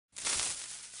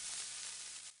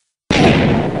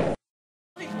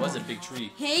That's a big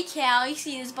tree. Hey cow, you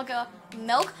see this bucket of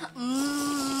milk?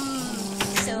 Mmm,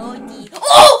 so deep.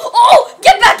 Oh!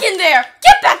 Get back in there!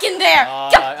 Get back in there!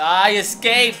 He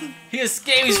escaped! He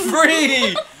escaped! He's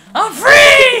free! I'm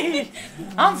free!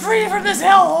 I'm free from this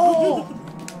hellhole!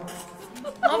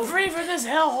 I'm free from this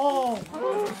hellhole!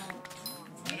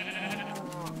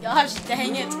 Gosh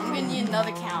dang it! I'm gonna need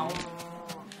another cow.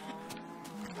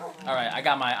 All right, I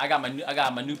got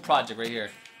my new project right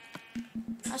here.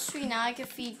 That's sweet. Now I can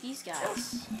feed these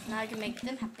guys. Now I can make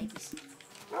them have babies.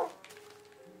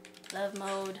 Love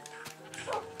mode.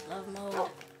 Love mode.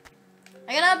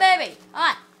 I got a baby. Come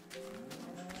on.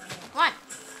 Come on.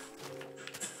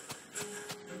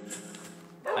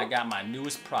 I got my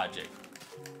newest project.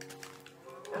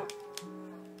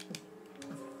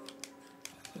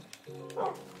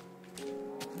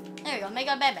 There we go. Make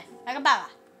a baby. Make a baby.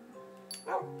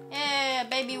 Yeah,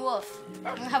 baby wolf.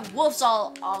 I'm gonna have wolves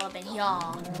all up in here.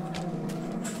 I'll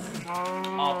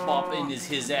pop in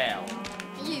his owl.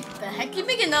 You the heck? You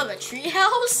make another tree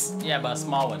house? Yeah, but a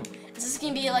small one. Is this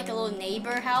gonna be like a little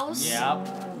neighbor house? Yeah.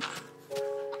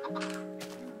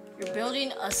 You're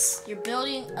building a city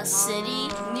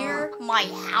near my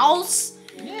house?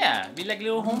 Yeah, be like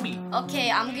little homie.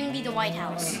 Okay, I'm gonna be the White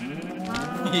House.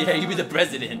 Yeah, you be the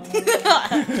president.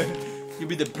 You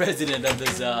be the president of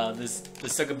this the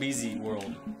Sucka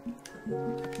world.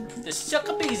 The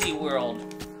Sucka world.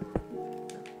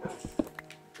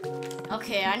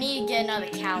 Okay, I need to get another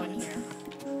cow in here.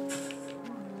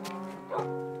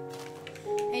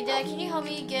 Hey Dad, can you help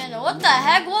me get What the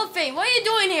heck, Wolfie? What are you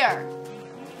doing here?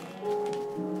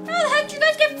 How the heck did you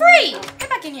guys get free? Get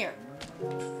back in here.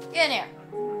 Get in here.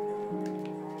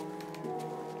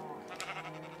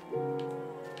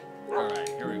 Alright,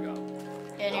 here we go.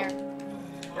 Get in here.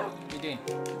 What are you doing?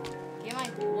 Get my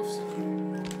wolves in here.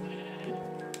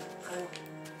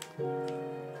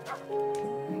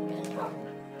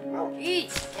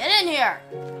 Jeez, get in here.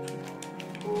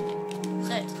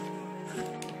 Sit.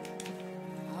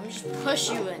 I'll just push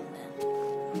you in then.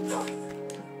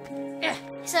 Yeah.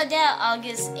 So Dad,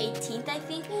 August 18th, I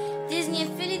think, Disney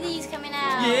Infinity is coming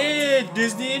out. Yeah,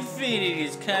 Disney Infinity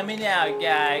is coming out,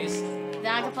 guys. Then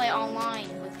I can play online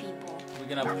with people. We're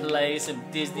gonna play some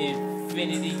Disney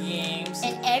Infinity games.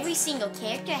 And every single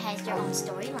character has their own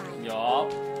storyline.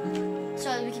 Yup.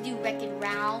 So we can do Wreck-It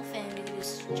Ralph and we can do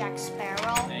Jack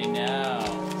Sparrow. I know.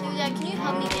 So Dad, can you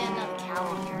help me get another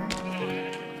cow in here?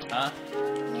 Huh?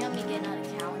 Can you help me get another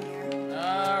cow in here?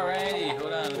 Alrighty,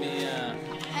 hold on, let me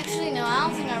Actually, no, I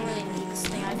don't think I really need this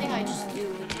thing. I think I just do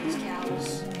with these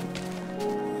cows.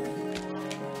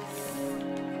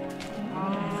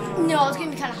 No, it's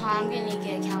gonna be kind of hot. I'm gonna need to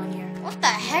get a cow in here. What the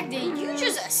heck? Did you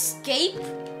just escape?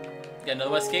 Got another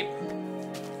one escape?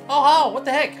 Oh, how? What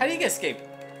the heck? How did you get escape?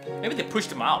 Maybe they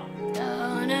pushed him out.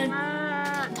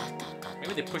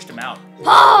 Maybe they pushed him out.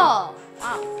 Oh! Wow.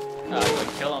 Oh, you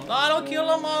gonna kill him. No, don't kill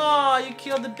him. Oh, you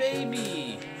killed the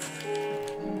baby.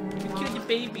 You killed the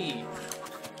baby.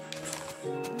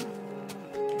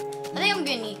 I think I'm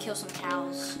gonna need to kill some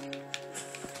cows.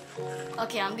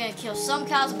 Okay, I'm gonna kill some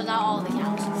cows, but not all the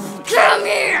cows. Come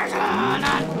here!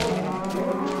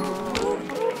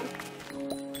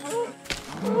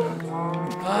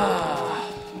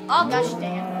 Oh gosh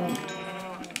dang it.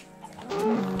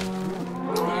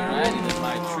 Alright, this is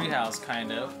my treehouse,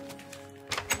 kind of.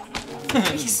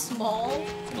 Pretty small. I'm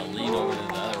gonna lean over to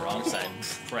the wrong side.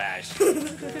 Crash.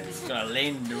 Gonna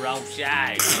lean the wrong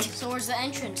side. So where's the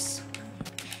entrance?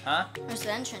 Huh? Where's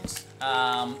the entrance?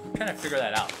 I'm trying to figure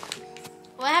that out.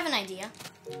 Well, I have an idea.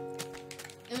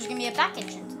 There's gonna be a back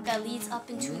entrance that leads up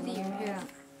into the area.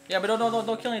 Yeah, but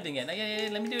don't kill anything yet. Yeah,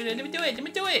 let me do it. Let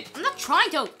me do it. I'm not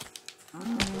trying to.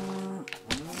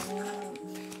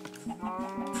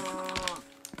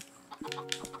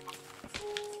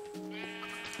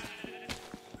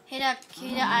 Hey, Dad,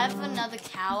 I have another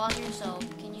cow out here, so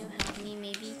can you help me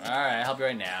maybe? Alright, I'll help you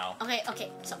right now.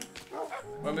 Okay, so.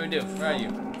 What am I gonna do? Where are you?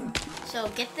 So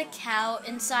get the cow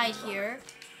inside here.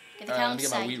 Get the cow let me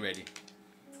inside. get my wheat ready.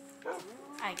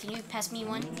 Alright, can you pass me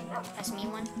one? Pass me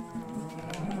one.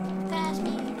 Pass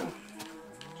me.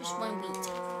 Just one wheat.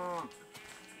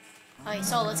 Okay,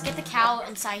 so let's get the cow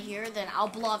inside here, then I'll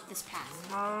block this path.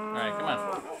 Alright, come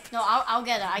on. No, I'll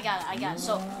get it. I got it.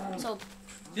 So.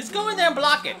 Just go in there and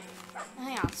block it.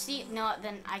 Hang on. See, no,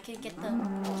 then I could get the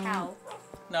cow.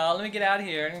 No, let me get out of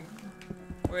here.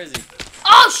 Where is he?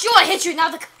 Oh, shoot! I hit you.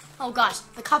 Now oh gosh,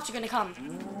 the cops are gonna come.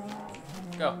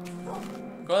 Go.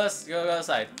 Go the other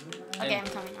side. Okay, I'm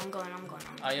coming. I'm going.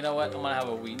 You know what? I'm gonna have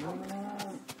a wheat.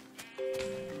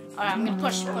 Alright, I'm gonna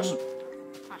push. Oh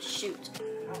shoot.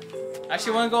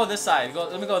 Actually, I wanna go this side.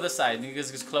 Let me go this side. You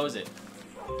guys just close it.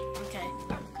 Okay.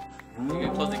 You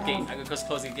can close the gate. I can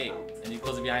close the gate, and you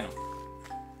close it behind him.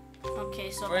 Okay,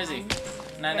 so Where is he?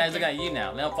 Now he's looking at you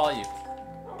now. Let him follow you.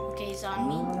 Okay, he's on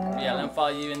me. Yeah, let him follow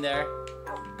you in there.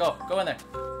 Go in there.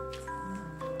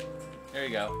 There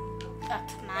you go.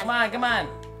 Come on. Come on.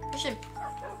 Push him.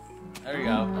 There you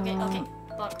go. Okay.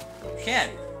 Fuck.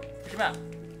 Can't. Push him out.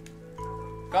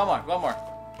 Go more.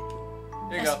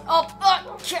 There you go. Oh,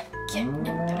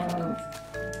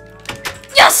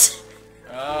 yes!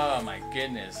 Oh my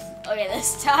goodness. Okay,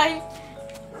 this time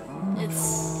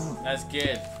That's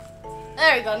good.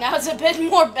 There we go. Now it's a bit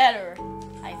more better.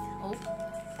 I hope.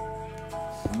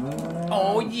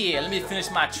 Oh yeah, let me finish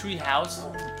my tree house.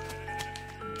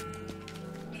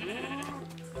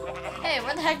 Hey,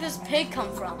 where the heck does this pig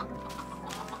come from?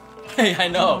 Hey, I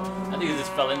know. I think it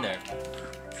just fell in there.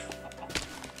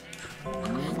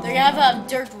 They're gonna have a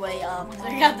dirt way up. They're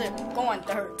gonna have to go on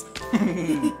dirt.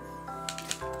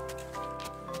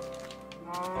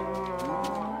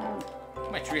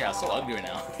 My treehouse so ugly right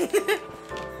now.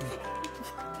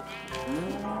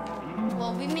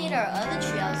 Well, we made our other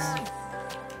treehouse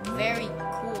very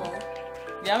cool.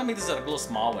 Yeah, I'm gonna make this a little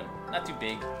small one, not too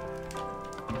big.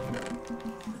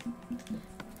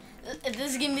 If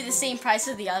this is gonna be the same price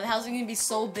as the other house, it's gonna be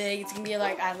so big. It's gonna be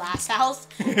like our last house.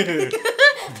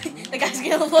 The guy's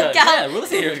gonna look out. Yeah, real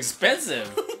estate is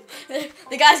expensive.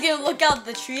 The guy's gonna look out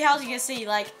the treehouse. You're gonna see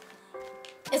like,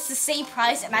 it's the same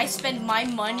price, and I spend my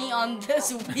money on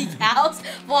this weak house,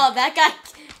 while that guy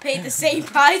paid the same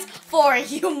price for a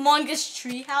humongous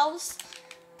treehouse.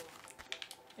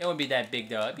 It wouldn't be that big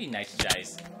though. It'd be nice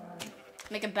size.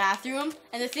 Make a bathroom,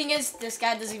 and the thing is, this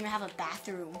guy doesn't even have a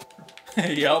bathroom.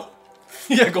 Yup.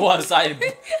 Yeah, go outside and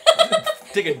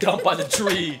take a dump on the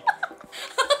tree.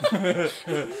 Can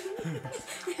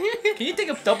you take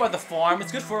a dump on the farm?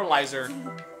 It's good fertilizer.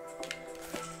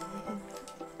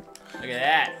 Look at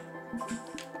that.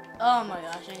 Oh my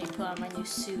gosh, I need to put on my new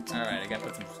suit. Alright, I gotta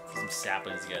put some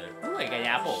saplings together. Ooh, I got an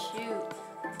apple.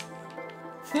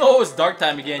 Shoot. Oh, it's dark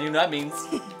time again. You know what that means.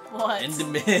 What?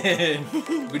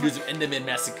 Enderman. We do some Enderman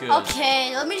massacres.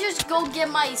 Okay, let me just go get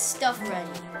my stuff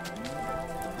ready.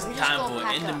 It's time for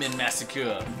an Enderman massacre.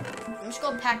 Let me just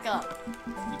go pack up.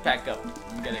 You pack up.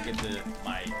 I'm gonna get to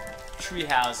my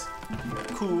treehouse.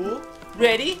 Cool.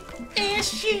 Ready? And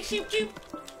shoot.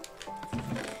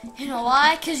 You know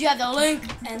why? Because you have to link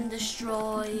and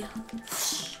destroy.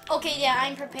 Okay, yeah,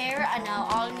 I'm prepared. And now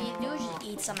all I need to do is just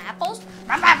eat some apples.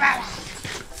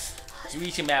 You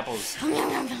eat some apples.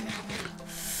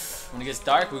 When it gets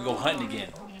dark, we go hunting again.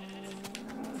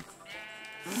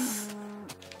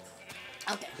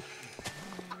 Okay.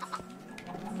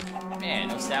 Man,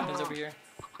 no saplings over here.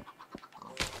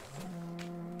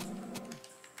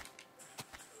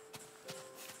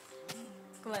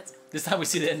 What? This time we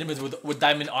see the Endermans with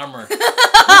diamond armor.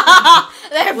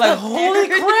 They're Like, holy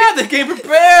crap, they came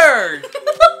prepared!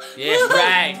 Yeah,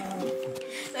 right.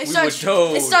 They start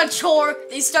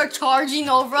charging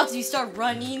over us. We start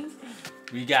running.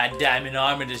 We got diamond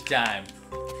armor this time.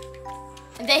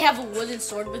 And they have a wooden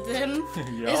sword with them.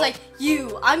 Yep. It's like,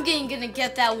 I'm gonna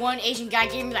get that one Asian guy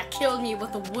gave me that killed me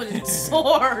with a wooden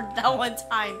sword that one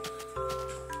time.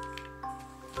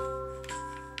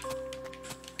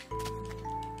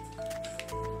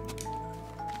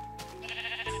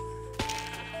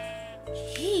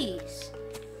 Jeez.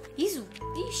 These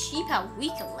sheep have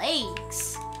weak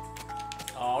legs.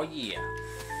 Oh, yeah.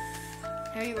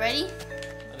 Are you ready?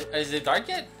 Is it dark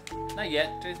yet? Not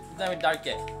yet. It's not even dark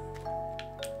yet.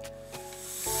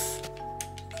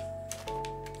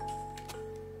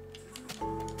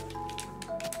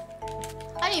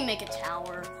 How do you make a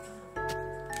tower?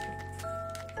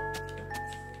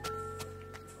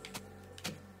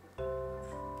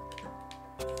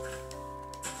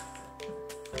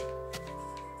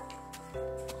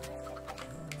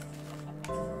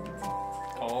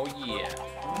 Oh, yeah.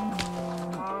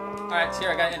 Alright, so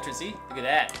here I got an entrance, see? Look at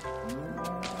that.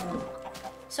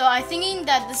 So I'm thinking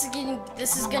that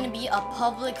this is gonna be a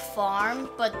public farm,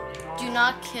 but do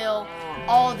not kill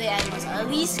all the animals. At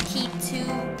least keep 2,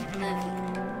 and then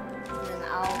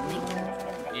I'll make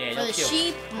them. Yeah, For the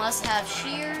sheep, must have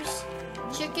shears.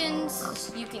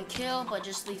 Chickens, you can kill, but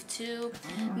just leave 2.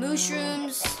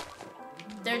 Mushrooms,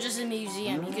 they're just a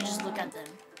museum. You can just look at them.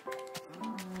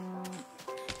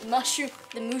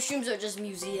 The mushrooms are just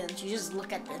museums. You just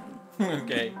look at them.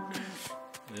 Okay.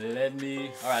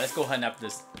 Alright, let's go hunt up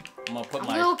this. I'm gonna put I'm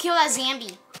gonna go kill that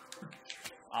zombie.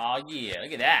 Oh yeah,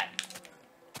 look at that.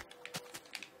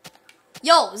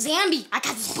 Yo, Zambi, I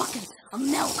got this bucket of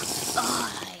milk. Oh,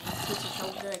 it tastes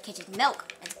so good. It tastes like milk.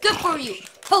 It's good for you.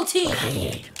 Protein.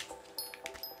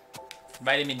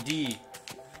 Vitamin D.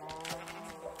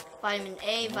 Vitamin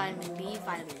A, vitamin B,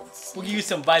 vitamin C. We'll give you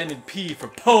some vitamin P for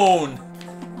pone.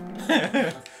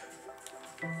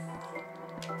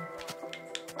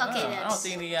 Okay, I don't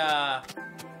see any, Oh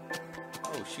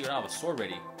shoot, I don't have a sword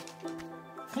ready.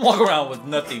 Walk around with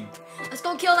nothing. Let's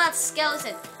go kill that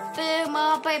skeleton. Get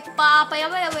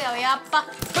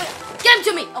him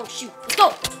to me! Oh shoot, let's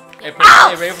go! Hey,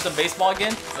 Ow! ready for some baseball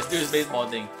again? Let's do this baseball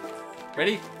thing.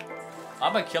 Ready?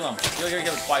 I'm gonna kill him. You're gonna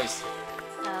kill him twice.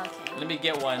 Okay. Let me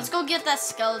get one. Let's go get that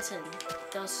skeleton.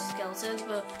 Those skeletons,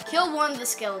 but kill one of the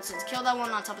skeletons. Kill that one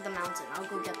on top of the mountain. I'll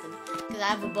go get them. Because I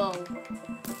have a bow.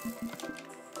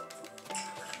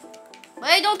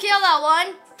 Wait, don't kill that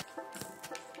one!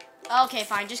 Okay,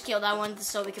 fine. Just kill that one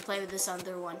so we can play with this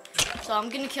other one. So I'm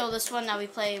gonna kill this one, now we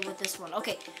play with this one.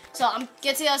 Okay, so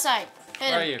get to the other side. Hit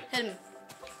him. Where are you? Hit him.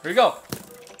 Here we go.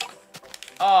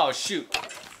 Oh, shoot.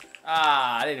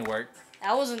 Ah, that didn't work.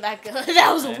 That wasn't that good.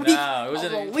 That was a weak. It was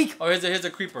weak. Oh, here's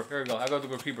a creeper. Here we go. I go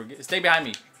through a creeper. Stay behind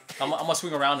me. I'm gonna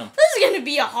swing around him. This is gonna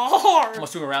be hard. I'm gonna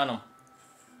swing around him.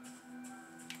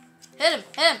 Hit him.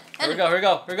 Hit him. Here we go. Here we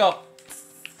go. Here we go.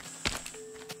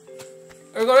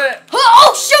 Here we go. Right.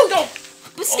 Oh, shoot! Oh,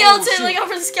 the skeleton. shoot. Like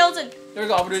over the skeleton. There we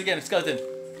go. I'm gonna do it again. Skeleton.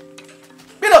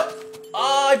 Get up!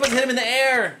 Oh, I put him in the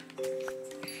air.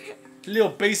 Little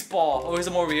baseball. Oh, here's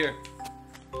some more over here.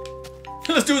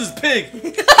 Let's do this pig.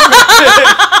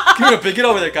 Come here, pig. Get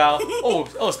over there, Kyle.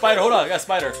 Oh, spider. Hold on. I got a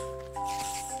spider.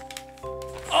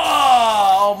 Oh,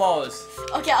 almost.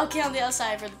 Okay, I'll kill on the other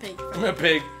side for the pig. Come here,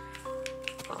 pig.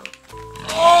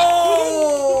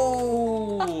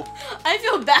 Oh! I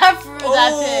feel bad for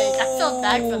that pig. I feel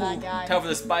bad for that guy. Time for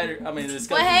the spider. I mean, this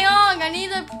guy. But hang on, I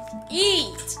need to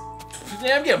eat.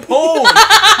 Yeah, I'm getting pwned.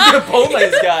 I'm getting pwned by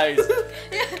these guys.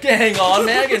 Can't hang on,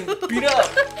 man. I'm getting beat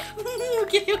up.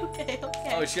 Okay.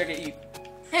 Oh, shit, I can eat.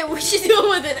 Hey, we should do it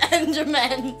with an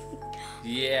Enderman.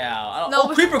 Yeah. I don't, No,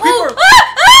 creeper. Oh,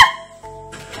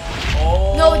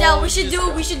 Oh, no, Dad, we should do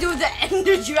it with the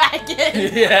Ender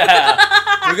Dragon. Yeah.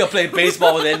 We're gonna play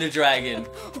baseball with the Ender Dragon.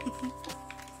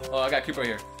 Oh, I got a creeper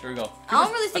here. Here we go. I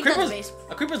don't really think that's baseball.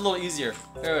 A creeper's a little easier.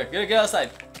 Here, get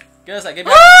outside. Get outside. Get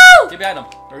behind him.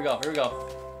 Here we go. Here we go.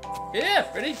 Yeah.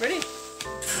 Ready?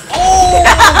 Oh,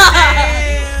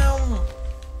 damn!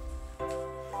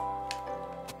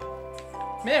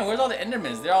 Man, where's all the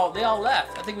Endermans? They all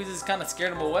left. I think we just kind of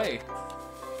scared them away.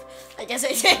 I guess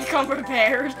I didn't come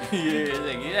prepared.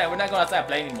 Yeah, we're not going outside to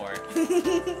play anymore.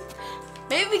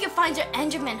 Maybe we can find your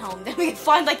Enderman home. Then we can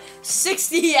find like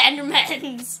 60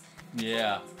 Endermans.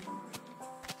 Yeah.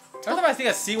 Every time I think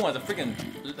I see one, it's a freaking...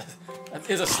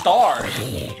 It's a star.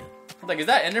 I'm like, is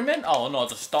that Enderman? Oh, no,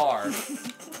 it's a star.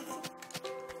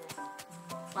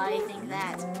 Why do you think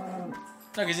that?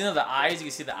 No, because you know the eyes, you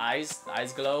can see the eyes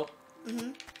glow.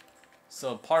 Mm-hmm.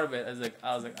 So part of it, I was like,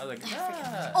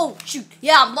 ah. Oh, shoot.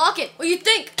 Yeah, block it. What do you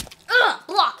think?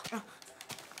 Block.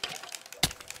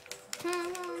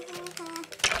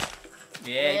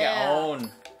 Yeah, you got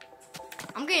own.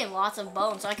 I'm getting lots of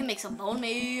bones, so I can make some bone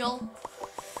meal.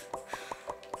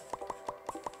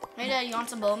 Hey, Dad, you want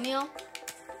some bone meal?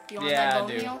 You want that bone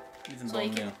meal? Need some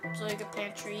bone meal. So you can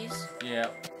plant trees. Yeah,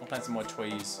 I'll plant some more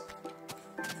trees.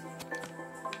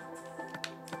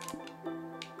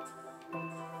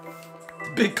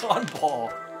 Big cotton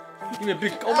ball. Give me a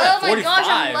big. Oh, man, 45. My gosh,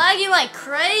 I'm lagging like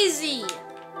crazy.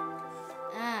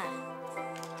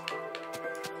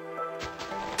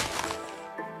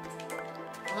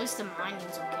 At least the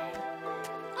mining's okay.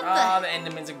 The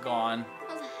Endermans are gone.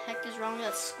 What the heck is wrong with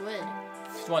that squid?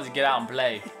 Just wants to get out and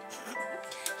play.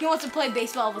 He wants to play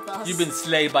baseball with us. You've been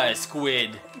slayed by a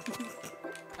squid.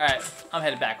 Alright, I'm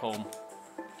headed back home.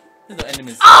 There's no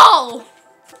Endermans. Oh!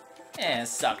 Eh, it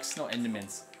sucks. No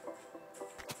Endermans.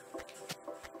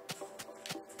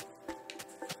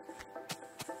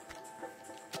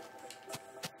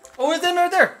 Oh, there's them right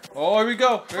there. Oh, here we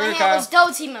go. Here we go, Kyle. Let's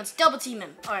double team him. Let's double team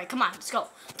him. All right, come on. Let's go.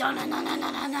 Dun. All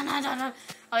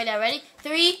right, now ready?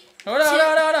 3, 2. No. Oh,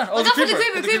 Look out for the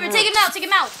creeper. creeper. Take him out.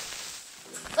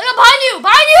 Look up behind you.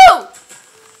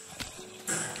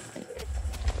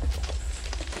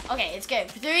 Okay, it's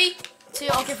good. 3, 2.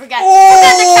 Okay, forget it.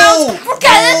 Forget the cows.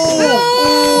 Forget it.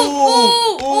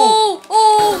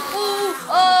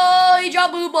 Oh, he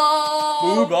dropped Booba.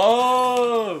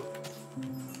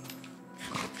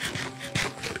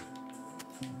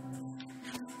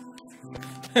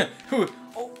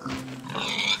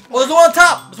 Oh, there's one on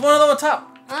top. There's one on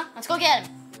top. Huh? Let's go get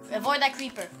him. Avoid that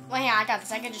creeper. Wait, hang on. I got this.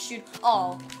 I can just shoot.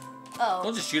 Oh.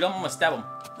 Don't just shoot him. I'm gonna stab him.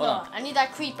 Hold on. I need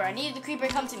that creeper. I need the creeper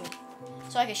to come to me,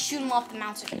 so I can shoot him off the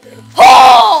mountain.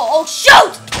 Oh,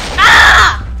 shoot!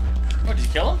 Ah! Oh, did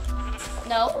you kill him?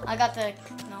 No, I got the.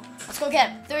 No. Let's go get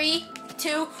him. 3,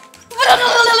 2.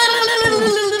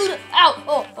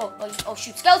 Ow! Oh,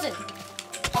 shoot, skeleton!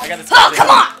 I got this. Oh, come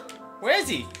on! Where is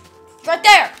he? Right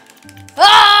there!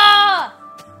 Ah!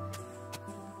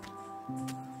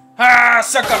 Ah,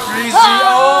 Sucka freeze!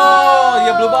 Oh,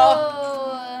 you got blue ball?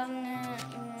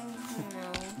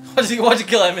 No. Why'd you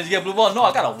kill him? Did you get a blue ball? No,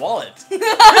 I got a wallet.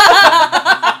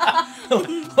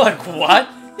 Like, what?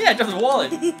 Yeah, I dropped the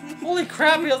wallet. Holy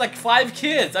crap, he has like 5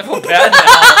 kids. I feel bad now.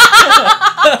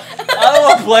 I don't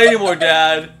want to play anymore,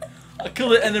 Dad. I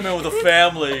killed an Enderman with a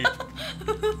family.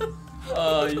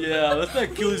 Yeah, let's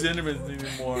not kill these Endermans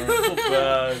anymore. I feel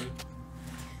bad.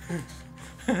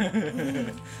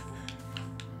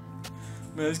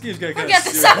 Man, this game's getting kind of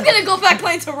Forget this, I'm gonna go back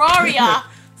playing Terraria.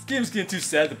 This game's getting too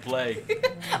sad to play.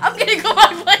 I'm gonna go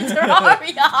back playing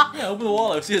Terraria. Yeah, open the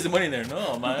wallet. See, has the money in there.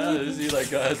 No, man. He like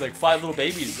has like 5 little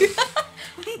babies.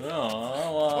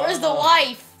 No. Where's the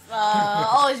wife?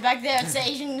 Oh, it's back there. It's the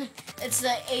Asian. It's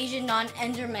the Asian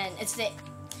non-Enderman. It's the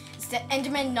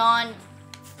Enderman non.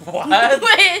 What?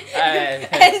 Wait.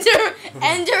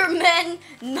 Enderman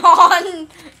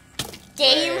non-gamer.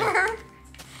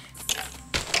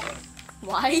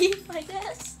 Wife, I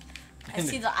guess.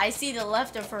 I see the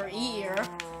left of her ear.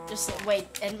 Just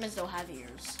wait, Endermans don't have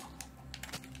ears.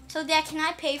 So, Dad, can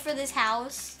I pay for this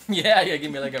house? Yeah,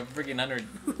 give me like a freaking 100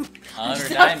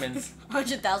 diamonds.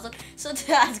 100,000. So,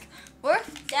 Dad,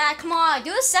 Dad, come on,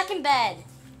 do a second bed.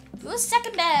 Do a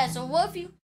second bed. So, what if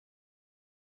you?